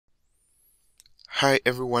Hi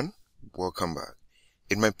everyone, welcome back.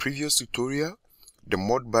 In my previous tutorial, the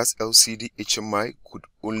Modbus LCD HMI could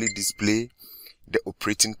only display the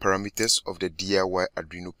operating parameters of the DIY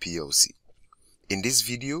Arduino PLC. In this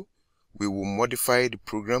video, we will modify the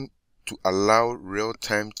program to allow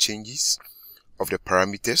real-time changes of the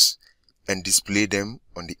parameters and display them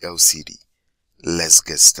on the LCD. Let's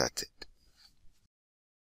get started.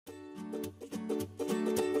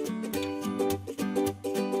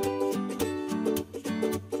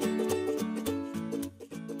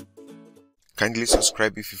 Kindly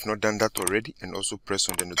subscribe if you've not done that already, and also press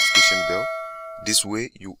on the notification bell. This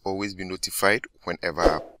way you'll always be notified whenever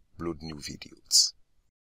I upload new videos.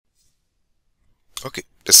 Okay,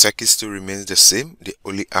 the circuit still remains the same. The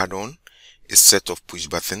only add-on is set of push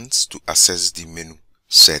buttons to access the menu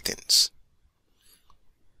settings.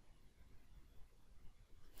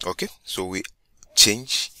 Okay, so we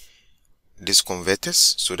change these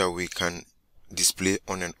converters so that we can display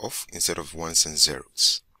on and off instead of ones and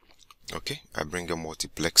zeros. Okay, I bring a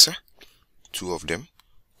multiplexer, two of them,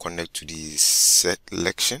 connect to the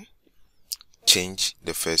selection, change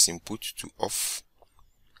the first input to off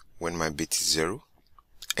when my bit is 0,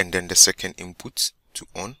 and then the second input to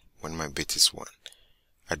on when my bit is 1.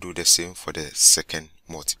 I do the same for the second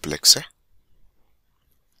multiplexer,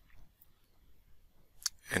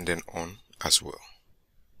 and then on as well.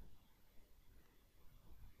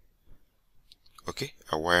 Okay,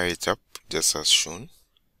 I wire it up just as shown.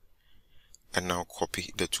 And now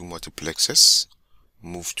copy the two multiplexers,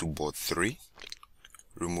 move to board 3,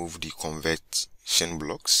 remove the conversion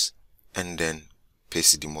blocks, and then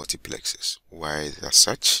paste the multiplexers. Wire it as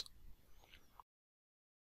such.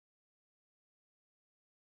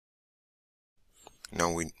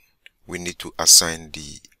 Now we need to assign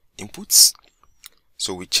the inputs.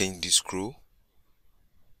 So we change the screw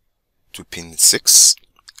to pin 6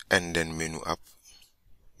 and then menu up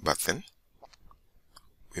button.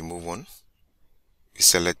 We move on. We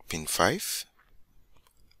select pin 5,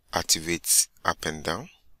 activate up and down.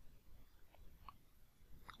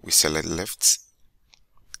 We select left,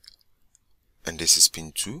 and this is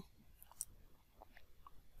pin 2.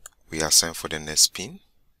 We assign for the next pin,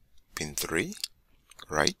 pin 3,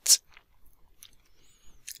 right,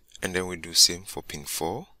 and then we do same for pin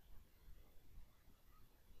 4.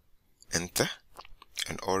 Enter,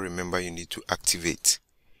 and all remember you need to activate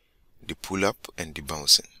the pull up and the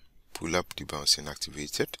bouncing. Pull up, the bouncing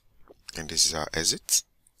activated, and this is our exit.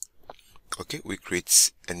 Okay, we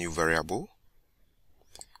create a new variable,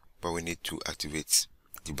 but we need to activate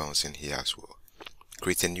the bouncing here as well.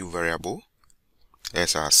 Create a new variable.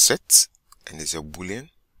 There's our set, and it's a boolean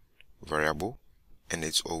variable, and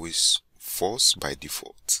it's always false by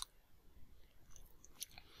default.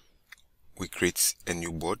 We create a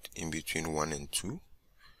new board in between 1 and 2.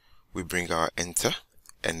 We bring our enter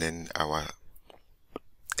and then our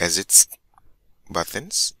exit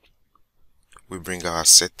buttons. We bring our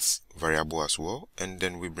set variable as well, and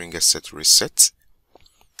then we bring a set reset,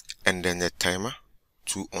 and then a timer,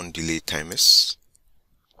 2 on delay timers.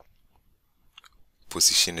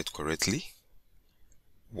 Position it correctly,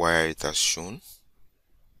 wire it as shown.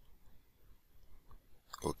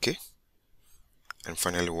 Okay, and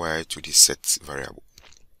finally wire it to the set variable.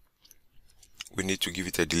 We need to give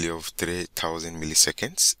it a delay of 3000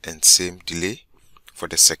 milliseconds, and same delay for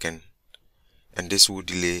the second, and this will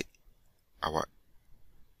delay our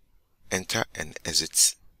enter and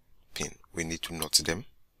exit pin. We need to note them.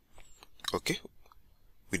 Okay,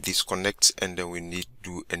 we disconnect, and then we need to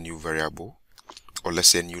do a new variable, or let's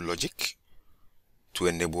say a new logic, to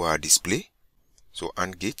enable our display. So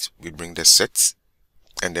AND gate, we bring the set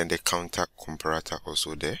and then the counter comparator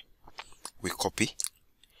also there. We copy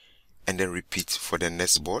and then repeat for the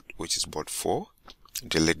next board, which is board 4.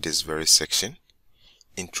 Delete this very section,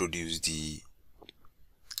 introduce the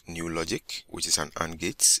new logic, which is an AND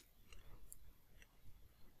gate,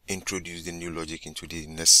 introduce the new logic into the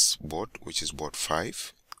next board, which is board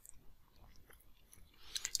 5,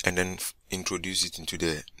 and then introduce it into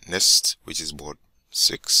the next, which is board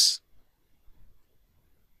 6.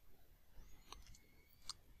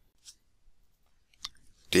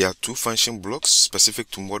 There are two function blocks specific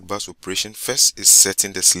to Modbus operation. First is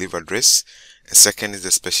setting the slave address, and second is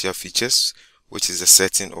the special features, which is the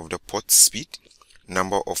setting of the port speed,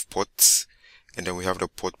 number of ports, and then we have the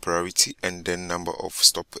port priority, and then number of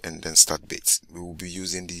stop and then start bits. We will be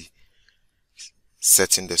using the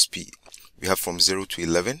setting the speed. We have from 0 to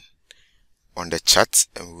 11 on the chart,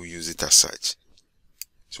 and we will use it as such.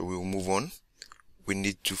 So we will move on. We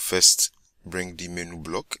need to first bring the menu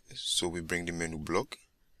block, so we bring the menu block,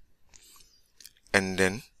 and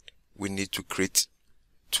then we need to create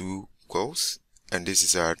two coils and this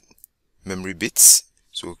is our memory bits.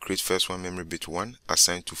 So create first one, memory bit 1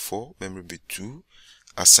 assigned to 4, memory bit 2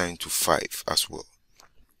 assigned to 5 as well.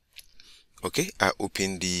 Okay, I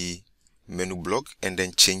open the menu block and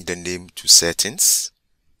then change the name to settings.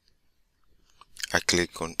 I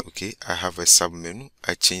click on OK. I have a sub menu.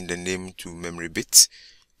 I change the name to memory bit,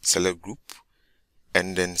 select group,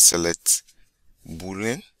 and then select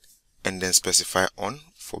boolean, and then specify on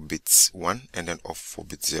for bit 1 and then off for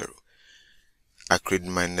bit 0. I create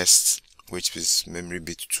my next, which is memory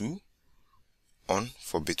bit 2, on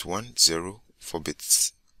for bit 1, 0 for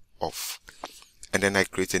bits off. And then I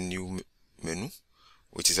create a new menu,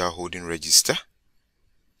 which is our holding register.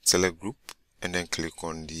 Select group and then click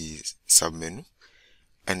on the sub menu,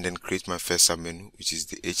 and then create my first sub menu, which is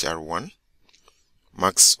the HR1,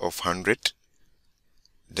 max of 100.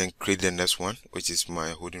 Then create the next one, which is my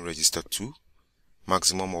holding register 2,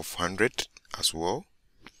 maximum of 100 as well.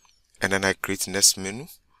 And then I create next menu,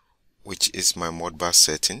 which is my Modbus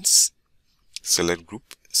settings. Select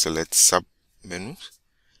group, select sub menu,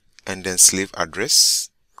 and then slave address,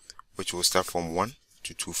 which will start from 1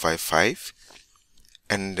 to 255,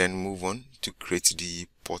 and then move on to create the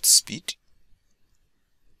port speed,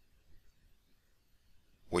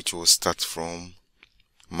 which will start from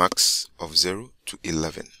max of 0 to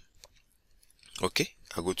 11. Okay,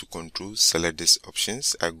 I go to control, select these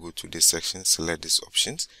options. I go to this section, select these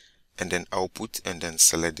options, and then output, and then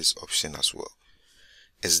select this option as well.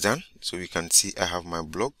 It's done. So you can see I have my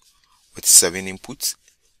block with 7 inputs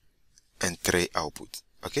and 3 outputs.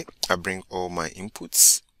 Okay, I bring all my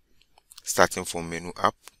inputs starting from menu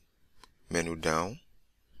up, menu down,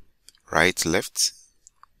 right, left,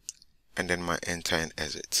 and then my enter and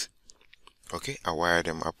exit. Okay, I wire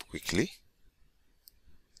them up quickly.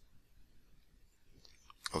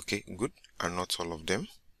 Okay, good. And not all of them.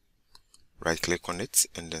 Right click on it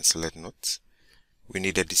and then select not. We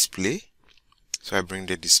need a display, so I bring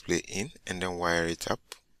the display in and then wire it up.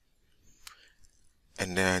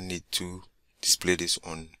 And then I need to display this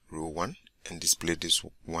on row 1 and display this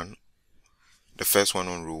one, the first one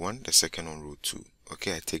on row 1, the second on row 2.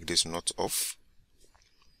 Okay, I take this not off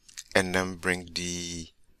and then bring the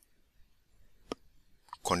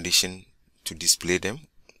condition to display them,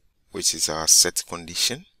 which is our set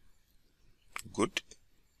condition. Good.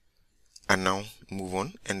 And now move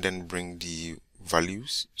on and then bring the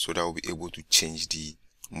values so that we'll be able to change the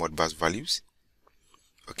Modbus values.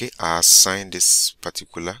 Okay, I assign this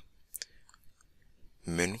particular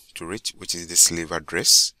menu to it, which is the slave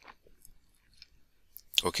address.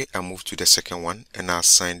 Okay, I move to the second one and I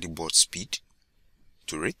assign the board speed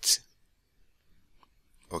to it.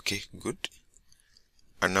 Okay, good.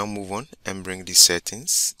 And now move on and bring the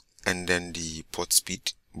settings and then the port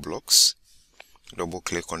speed blocks. Double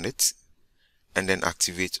click on it and then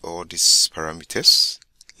activate all these parameters,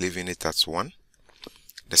 leaving it as 1.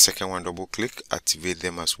 The second one, double click, activate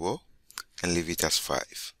them as well and leave it as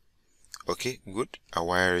 5. Okay, good. I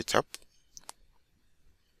wire it up.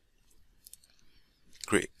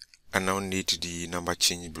 Great. I now need the number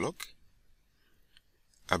change block.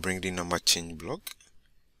 I bring the number change block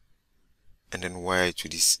and then wire it to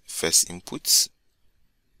this first input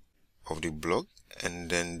of the block and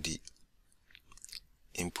then the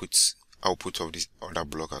output of this other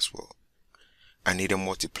block as well. I need a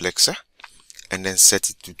multiplexer and then set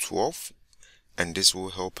it to 12, and this will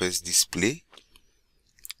help us display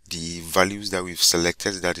the values that we've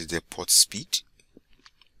selected, that is the port speed.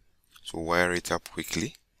 So wire it up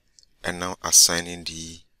quickly and now assign it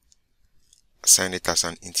as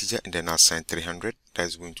an integer and then assign 300. That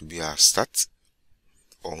is going to be our start,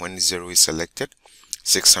 or when 0 is selected,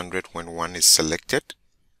 600 when 1 is selected,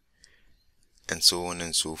 and so on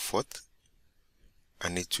and so forth. I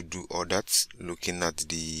need to do all that looking at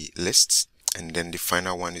the list, and then the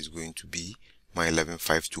final one is going to be my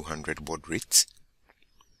 115200 baud rate.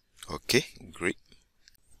 Okay, great.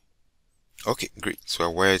 Okay, great. So I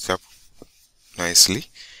wire it up nicely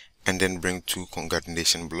and then bring 2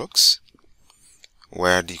 concatenation blocks.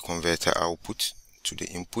 Wire the converter output to the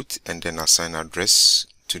input and then assign address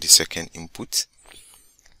to the second input,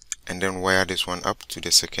 and then wire this one up to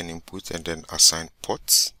the second input and then assign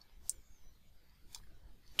ports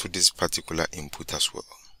to this particular input as well.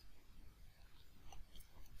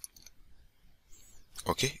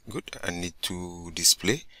 Okay, good. I need to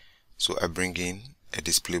display, so I bring in a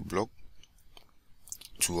display block,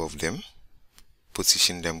 2 of them,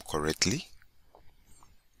 position them correctly,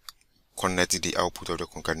 connect the output of the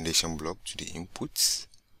concatenation block to the inputs,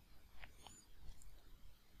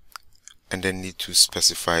 and then need to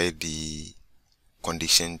specify the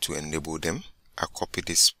condition to enable them. I copy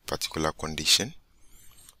this particular condition,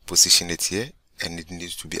 position it here, and it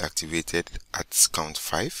needs to be activated at count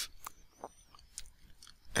 5,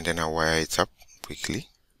 and then I wire it up quickly,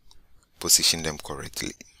 position them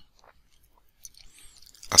correctly,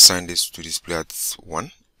 assign this to display at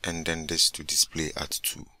 1 and then this to display at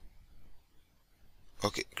 2.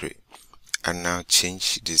 Okay, great. And now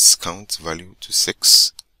change this count value to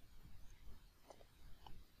 6.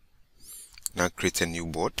 Now create a new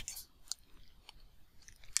board.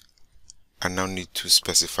 I now need to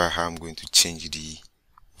specify how I'm going to change the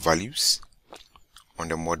values on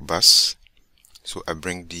the Modbus. So I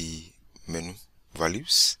bring the menu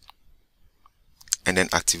values and then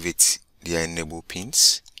activate the enable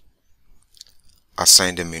pins.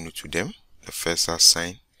 Assign the menu to them. The first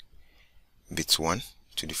assign bit 1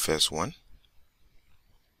 to the first one.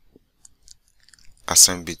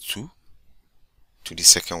 Assign bit 2 to the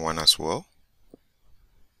second one as well.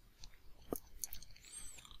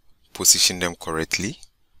 Position them correctly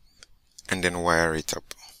and then wire it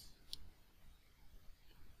up.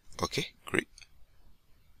 Okay, great.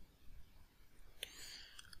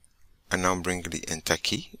 And now bring the enter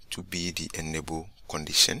key to be the enable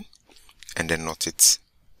condition and then note it.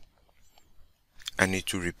 I need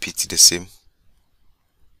to repeat the same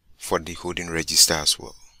for the holding register as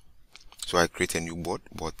well. So I create a new board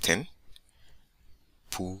 10,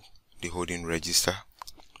 pull the holding register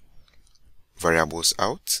variables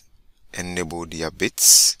out, enable their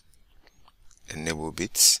bits, enable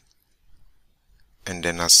bits, and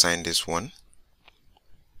then assign this one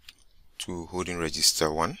to holding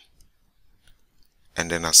register 1,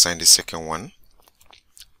 and then assign the second one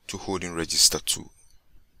to holding register 2.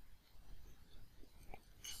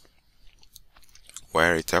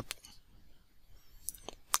 Wire it up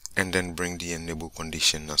and then bring the enable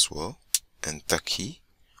condition as well, enter key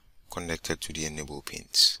connected to the enable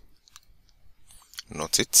pins.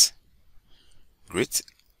 Note it. Great.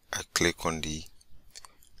 I click on the,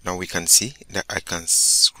 now we can see that I can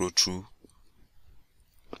scroll through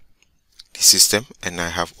the system and I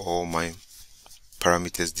have all my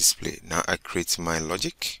parameters displayed. Now I create my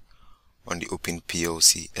logic on the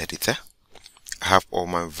OpenPLC editor. I have all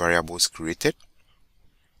my variables created.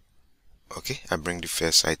 Okay, I bring the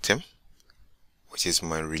first item, which is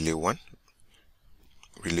my relay 1,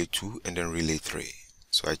 relay 2, and then relay 3.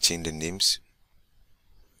 So I change the names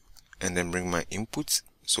and then bring my inputs.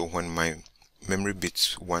 So when my memory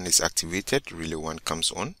bit 1 is activated, relay 1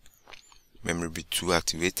 comes on. Memory bit 2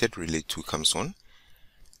 activated, relay 2 comes on.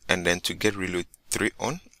 And then to get relay 3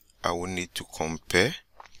 on, I will need to compare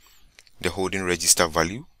the holding register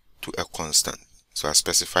value to a constant. So I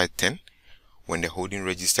specify 10. When the holding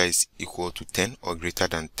register is equal to 10 or greater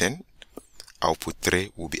than 10, output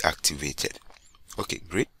 3 will be activated. Okay,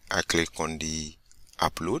 great. I click on the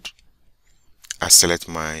upload. I select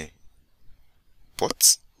my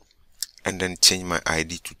port and then change my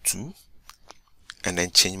ID to 2 and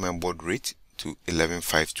then change my baud rate to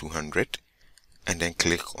 115200 and then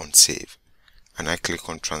click on save. And I click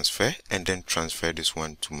on transfer and then transfer this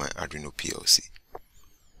one to my Arduino PLC.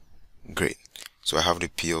 Great. So I have the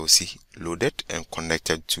PLC loaded and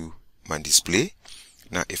connected to my display.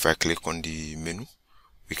 Now if I click on the menu,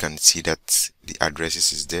 we can see that the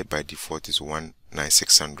addresses is there. By default is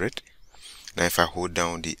 19600. Now if I hold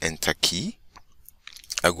down the enter key,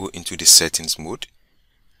 I go into the settings mode,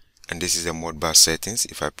 and this is the Modbus settings.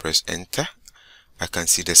 If I press enter, I can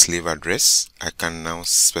see the slave address. I can now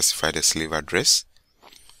specify the slave address,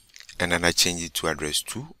 and then I change it to address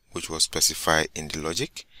 2, which was specified in the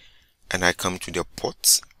logic. And I come to the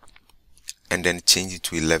port and then change it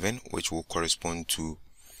to 11, which will correspond to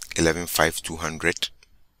 115200.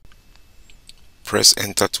 Press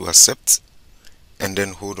enter to accept and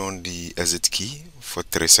then hold on the exit key for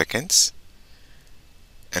 3 seconds.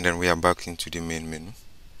 And then we are back into the main menu.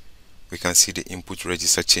 We can see the input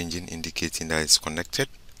register changing, indicating that it's connected.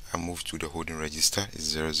 I move to the holding register, is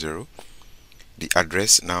 00. The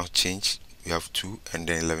address now changed. We have 2 and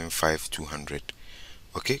then 115200.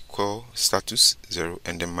 Okay, call status 0,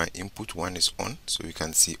 and then my input 1 is on, so you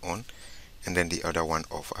can see on, and then the other one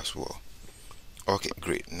off as well. Okay,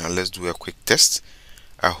 great. Now let's do a quick test.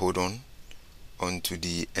 I hold on onto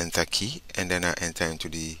the enter key and then I enter into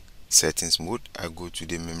the settings mode. I go to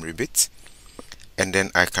the memory bit and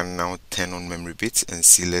then I can now turn on memory bits and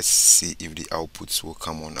see, let's see if the outputs will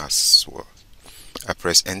come on as well. I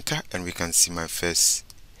press enter and we can see my first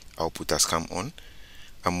output has come on.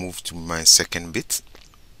 I move to my second bit,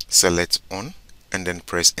 select on, and then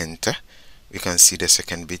press enter. We can see the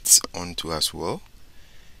second bit on too as well.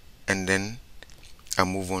 And then I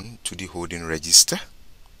move on to the holding register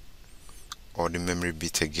or the memory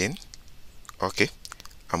bit again. Okay,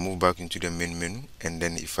 I move back into the main menu, and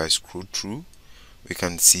then if I scroll through, we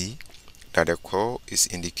can see that the call is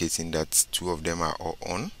indicating that 2 of them are all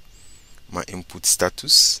on. My input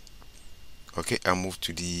status, okay, I move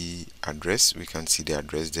to the address, we can see the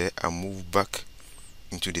address there. I move back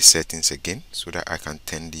into the settings again so that I can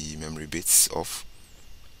turn the memory bits off.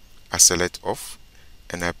 I select off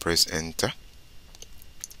and I press enter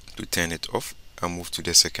to turn it off. I move to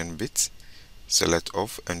the second bit, select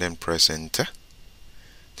off and then press enter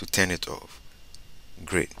to turn it off.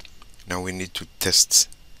 Great. Now we need to test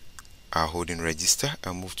our holding register.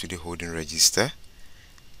 I move to the holding register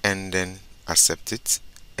and then accept it,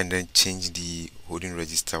 and then change the holding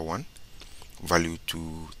register 1 value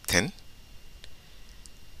to 10,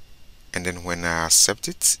 and then when I accept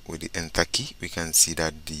it with the enter key, we can see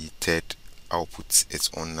that the third output is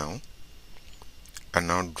on now. I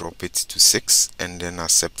now drop it to 6 and then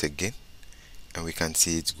accept again, and we can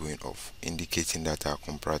see it's going off, indicating that our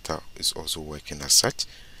comparator is also working as such.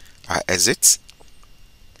 I exit,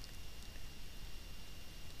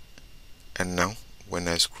 and now when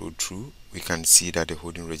I scroll through, we can see that the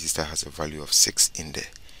holding register has a value of 6 in there.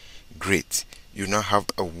 Great. You now have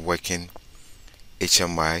a working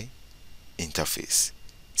HMI interface.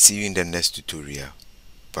 See you in the next tutorial.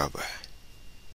 Bye bye.